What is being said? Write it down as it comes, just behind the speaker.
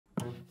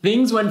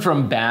Things went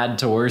from bad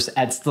to worse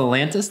at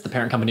Stellantis, the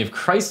parent company of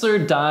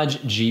Chrysler,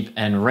 Dodge, Jeep,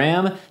 and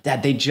Ram.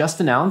 Dad, they just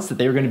announced that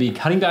they were going to be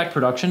cutting back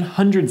production,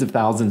 hundreds of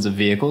thousands of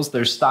vehicles.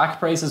 Their stock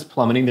price is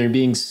plummeting. They're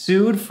being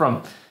sued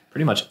from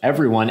pretty much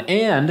everyone.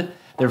 And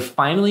they're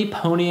finally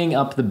ponying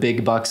up the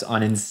big bucks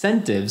on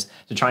incentives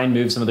to try and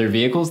move some of their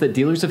vehicles that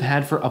dealers have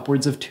had for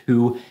upwards of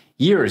 2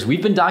 years.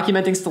 We've been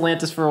documenting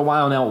Stellantis for a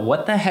while now.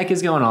 What the heck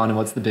is going on, and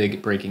what's the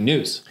big breaking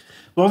news?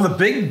 Well, the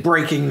big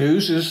breaking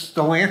news is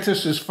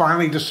Stellantis has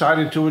finally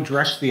decided to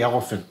address the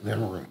elephant in the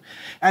room.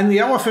 And the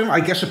elephant, I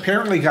guess,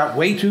 apparently got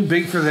way too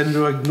big for them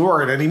to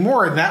ignore it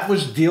anymore, and that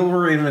was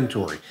dealer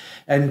inventory.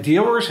 And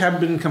dealers have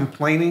been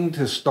complaining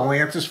to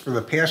Stellantis for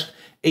the past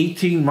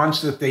 18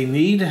 months that they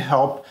need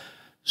help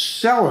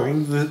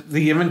selling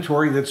the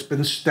inventory that's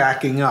been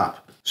stacking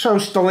up. So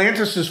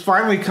Stellantis has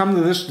finally come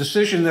to this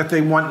decision that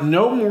they want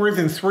no more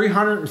than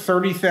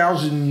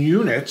 330,000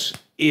 units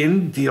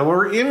in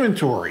dealer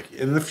inventory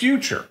in the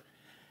future.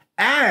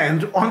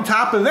 And on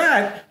top of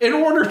that, in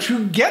order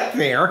to get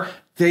there,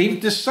 they've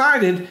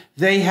decided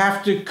they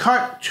have to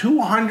cut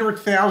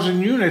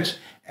 200,000 units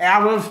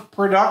out of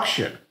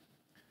production.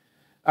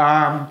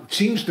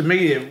 Seems to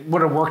me it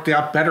would have worked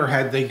out better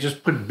had they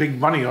just put big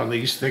money on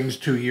these things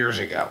 2 years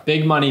ago.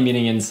 Big money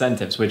meaning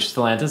incentives, which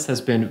Stellantis has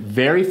been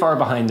very far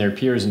behind their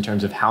peers in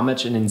terms of how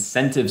much in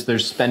incentives they're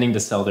spending to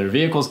sell their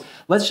vehicles.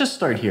 Let's just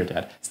start here,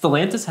 Dad.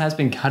 Stellantis has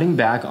been cutting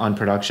back on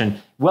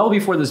production well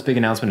before this big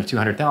announcement of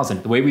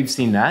 200,000. The way we've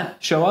seen that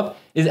show up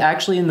is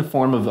actually in the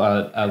form of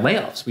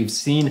layoffs. We've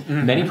seen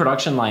many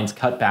production lines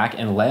cut back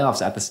and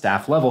layoffs at the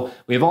staff level.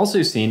 We have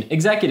also seen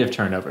executive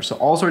turnover. So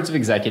all sorts of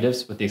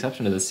executives, with the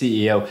exception of the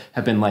CEO,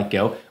 have been let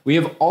go. We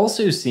have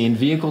also seen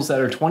vehicles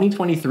that are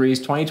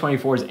 2023s,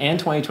 2024s, and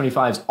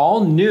 2025s,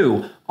 all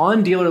new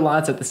on dealer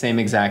lots at the same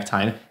exact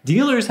time.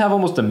 Dealers have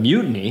almost a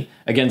mutiny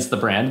against the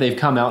brand. They've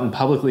come out and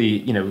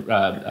publicly, really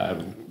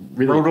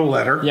wrote a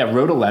letter. Yeah,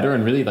 wrote a letter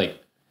and really, like,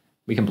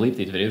 we can bleep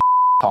these videos.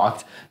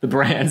 Talked the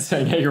brand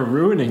saying, hey, you're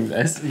ruining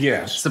this.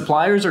 Yes.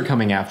 Suppliers are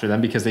coming after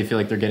them because they feel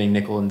like they're getting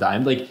nickel and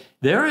dimed. Like,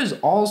 there is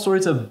all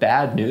sorts of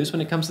bad news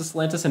when it comes to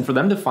Stellantis. And for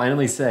them to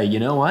finally say, you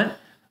know what?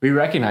 We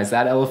recognize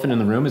that elephant in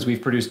the room is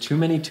we've produced too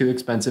many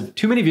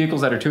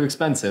vehicles that are too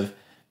expensive.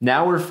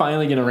 Now we're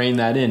finally going to rein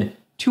that in.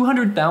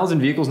 200,000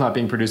 vehicles not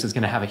being produced is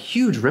going to have a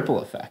huge ripple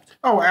effect.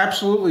 Oh,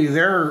 absolutely.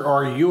 There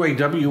are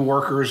UAW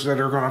workers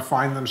that are going to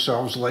find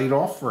themselves laid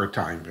off for a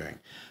time being.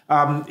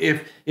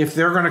 If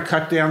they're going to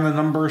cut down the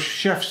number of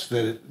shifts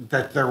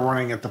that they're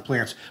running at the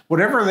plants,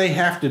 whatever they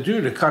have to do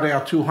to cut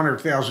out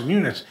 200,000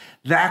 units,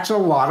 that's a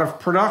lot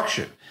of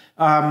production.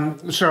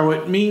 So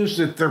it means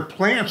that their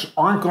plants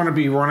aren't going to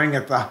be running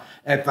at the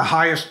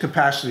highest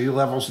capacity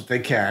levels that they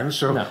can.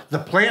 So the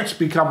plants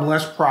become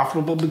less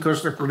profitable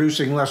because they're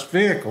producing less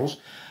vehicles.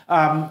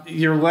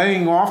 You're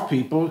laying off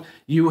people.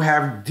 You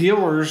have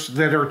dealers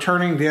that are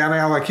turning down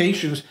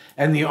allocations,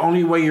 and the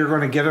only way you're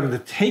going to get them to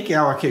take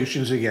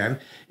allocations again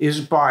is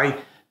by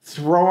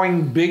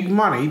throwing big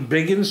money,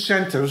 big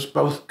incentives,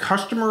 both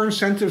customer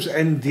incentives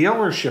and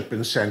dealership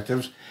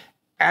incentives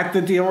at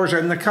the dealers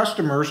and the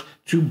customers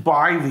to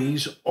buy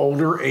these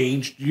older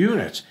aged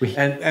units.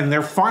 And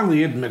they're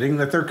finally admitting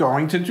that they're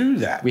going to do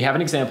that. We have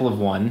an example of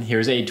one.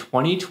 Here's a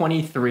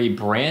 2023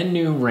 brand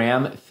new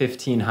Ram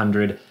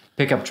 1500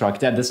 pickup truck.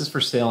 Dad, this is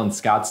for sale in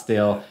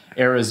Scottsdale,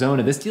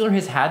 Arizona. This dealer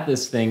has had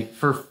this thing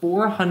for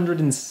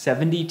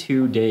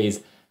 432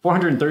 days.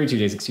 432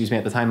 days, excuse me,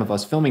 at the time of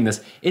us filming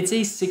this. It's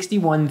a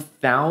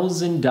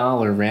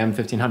 $61,000 Ram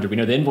 1500. We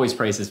know the invoice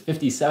price is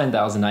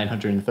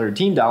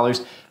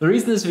 $57,913. The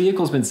reason this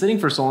vehicle has been sitting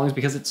for so long is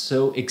because it's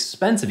so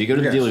expensive. You go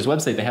to the dealer's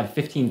website, they have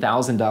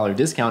 $15,000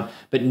 discount.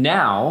 But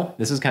now,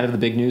 this is kind of the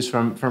big news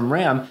from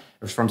Ram,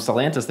 or from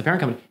Stellantis, the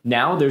parent company.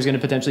 Now there's going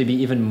to potentially be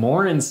even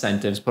more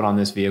incentives put on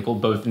this vehicle,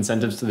 both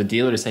incentives to the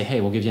dealer to say, hey,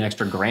 we'll give you an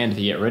extra $1,000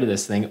 to get rid of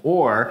this thing,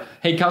 or,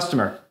 hey,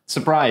 customer,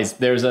 surprise,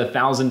 there's a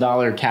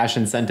 $1,000 cash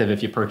incentive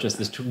if you purchase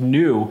this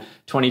new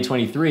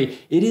 2023.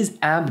 It is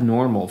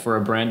abnormal for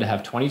a brand to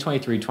have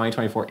 2023,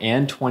 2024,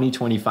 and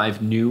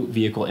 2025 new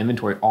vehicle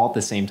inventory all at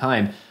the same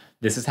time.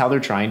 This is how they're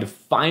trying to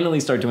finally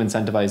start to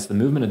incentivize the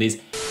movement of these.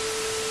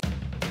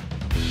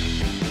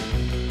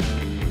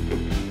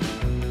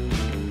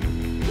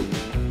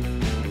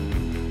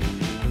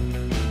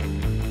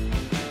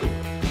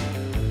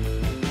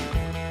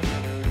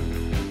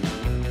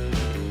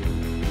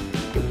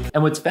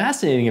 And what's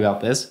fascinating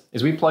about this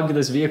is we plugged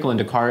this vehicle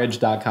into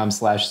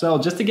caredge.com/sell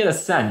just to get a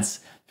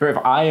sense for if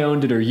I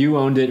owned it or you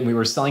owned it and we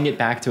were selling it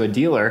back to a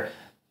dealer.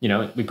 You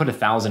know, we put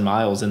 1,000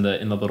 miles in the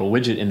little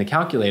widget in the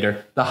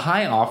calculator. The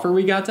high offer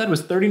we got, Dad,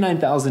 was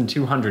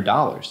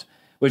 $39,200,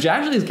 which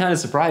actually is kind of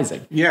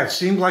surprising. Yeah, it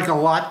seemed like a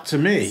lot to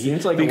me.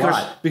 Seems like a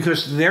lot.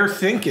 Because they're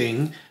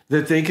thinking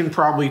that they can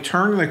probably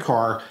turn the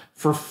car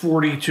for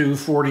 $42,000,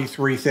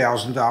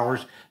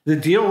 $43,000. The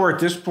dealer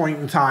at this point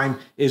in time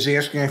is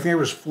asking, I think it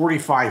was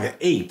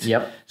 $45,800.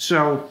 Yep.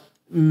 So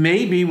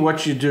maybe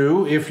what you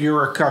do if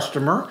you're a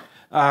customer,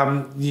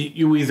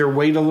 you either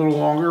wait a little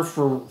longer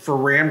for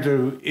Ram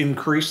to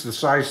increase the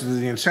size of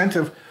the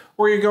incentive,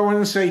 or you go in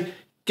and say,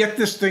 get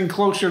this thing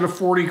closer to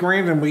 40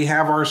 grand and we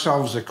have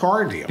ourselves a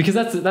car deal. Because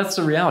that's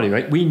the reality,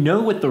 right? We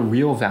know what the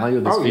real value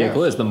of this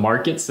vehicle is. The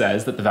market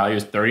says that the value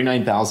is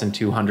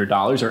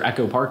 $39,200, or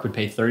Echo Park would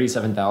pay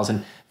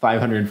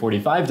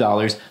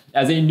 $37,545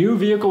 as a new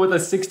vehicle with a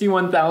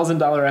 $61,000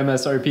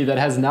 MSRP that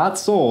has not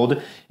sold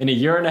in a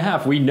year and a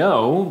half. We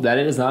know that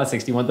it is not a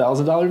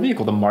 $61,000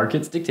 vehicle. The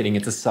market's dictating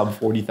it's a sub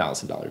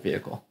 $40,000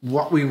 vehicle.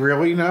 What we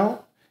really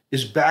know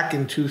is back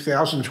in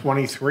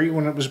 2023,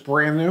 when it was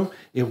brand new,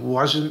 it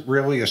wasn't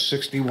really a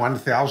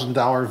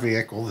 $61,000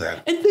 vehicle then.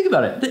 And think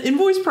about it. The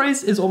invoice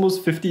price is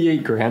almost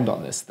 58 grand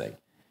on this thing.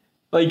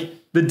 Like,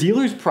 the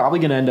dealer's probably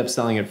going to end up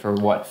selling it for,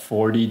 what,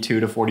 42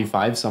 to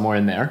 45, somewhere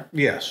in there?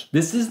 Yes.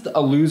 This is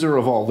a loser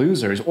of all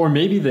losers. Or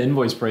maybe the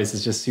invoice price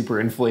is just super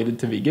inflated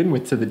to begin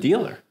with to the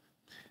dealer.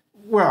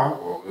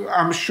 Well,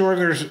 I'm sure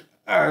there's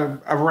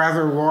a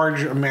rather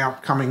large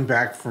amount coming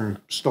back from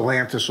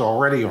Stellantis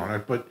already on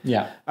it. But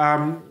yeah.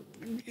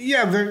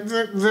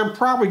 They're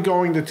probably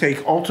going to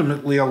take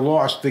ultimately a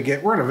loss to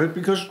get rid of it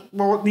because,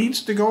 well, it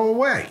needs to go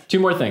away. Two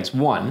more things.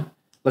 One,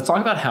 let's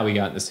talk about how we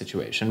got in this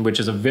situation, which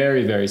is a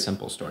very, very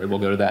simple story. We'll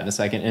go to that in a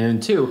second. And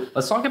then two,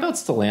 let's talk about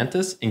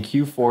Stellantis and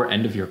Q4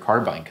 end of year car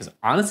buying, because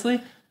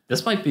honestly,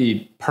 this might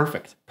be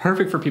perfect.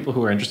 Perfect for people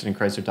who are interested in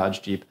Chrysler,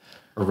 Dodge, Jeep,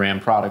 or Ram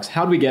products.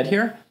 How did we get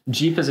here?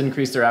 Jeep has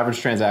increased their average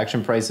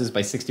transaction prices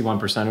by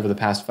 61% over the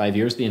past 5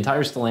 years. The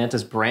entire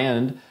Stellantis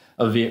brand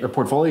or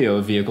portfolio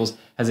of vehicles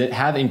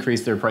have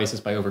increased their prices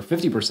by over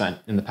 50%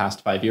 in the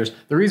past 5 years.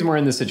 The reason we're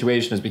in this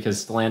situation is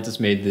because Stellantis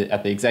made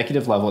at the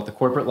executive level, at the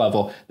corporate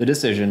level, the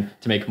decision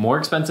to make more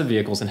expensive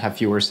vehicles and have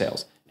fewer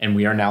sales. And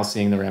we are now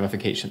seeing the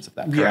ramifications of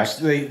that, correct? Yes,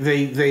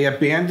 they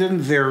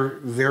abandoned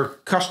their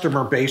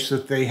customer base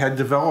that they had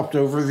developed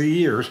over the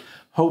years,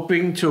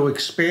 hoping to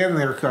expand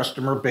their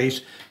customer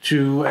base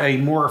to a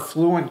more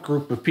affluent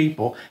group of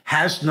people.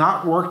 Has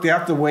not worked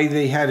out the way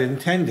they had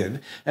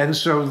intended. And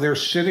so they're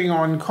sitting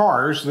on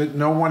cars that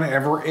no one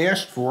ever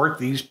asked for at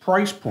these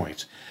price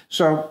points.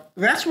 So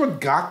that's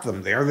what got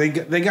them there.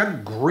 They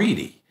got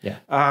greedy. Yeah.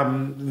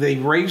 They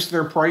raised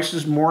their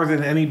prices more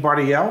than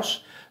anybody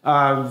else.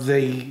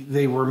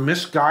 They were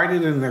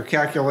misguided in their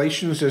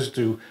calculations as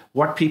to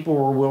what people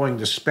were willing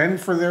to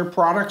spend for their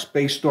products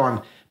based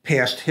on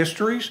past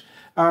histories.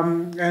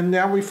 And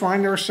now we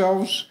find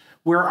ourselves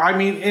where, I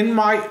mean, in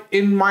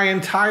my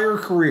entire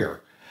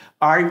career,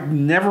 I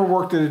never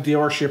worked at a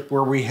dealership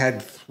where we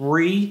had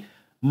 3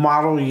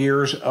 model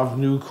years of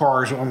new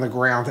cars on the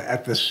ground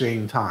at the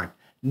same time.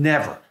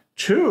 Never.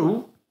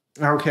 2,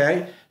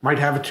 okay, might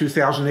have a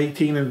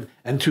 2018 and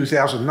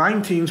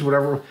 2019s,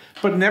 whatever,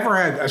 but never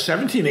had a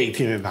 17,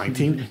 18, and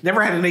 19,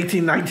 never had an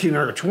 18, 19,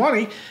 or a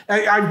 20.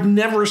 I've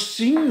never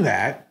seen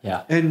that.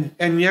 Yeah.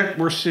 And yet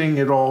we're seeing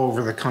it all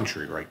over the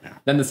country right now.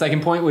 Then the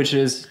second point, which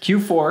is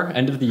Q4,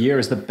 end of the year,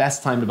 is the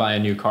best time to buy a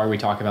new car. We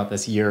talk about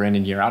this year in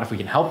and year out. If we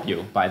can help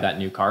you buy that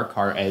new car,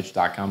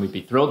 CarEdge.com, we'd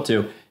be thrilled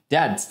to.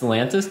 Dad,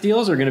 Stellantis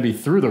deals are going to be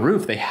through the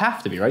roof. They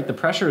have to be, right? The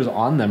pressure is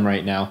on them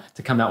right now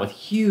to come out with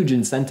huge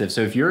incentives. So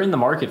if you're in the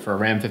market for a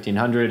Ram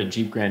 1500, a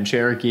Jeep Grand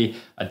Cherokee,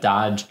 a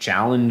Dodge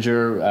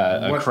Challenger,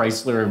 a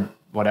Chrysler,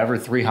 whatever,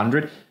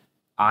 300,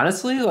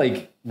 honestly,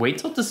 like, wait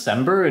till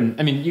December. And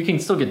I mean, you can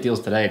still get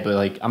deals today, but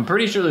like, I'm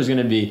pretty sure there's going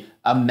to be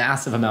a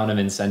massive amount of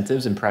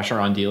incentives and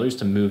pressure on dealers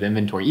to move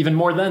inventory, even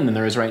more then than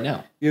there is right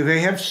now. Yeah, they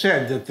have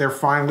said that they're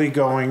finally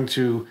going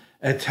to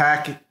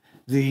attack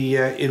the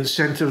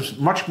incentives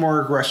much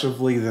more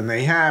aggressively than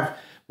they have,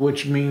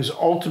 which means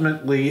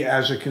ultimately,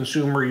 as a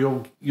consumer,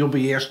 you'll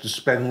be asked to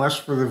spend less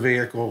for the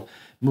vehicle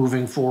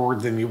moving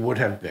forward than you would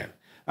have been.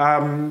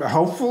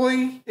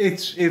 Hopefully,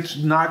 it's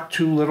not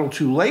too little,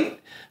 too late.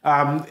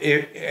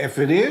 If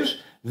it is,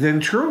 then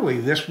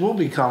truly this will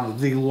become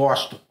the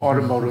lost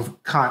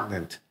automotive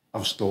continent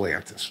of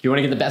Stellantis. If you want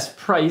to get the best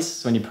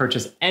price when you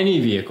purchase any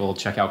vehicle,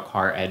 check out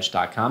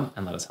CarEdge.com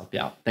and let us help you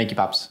out. Thank you,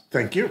 Pops.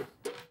 Thank you.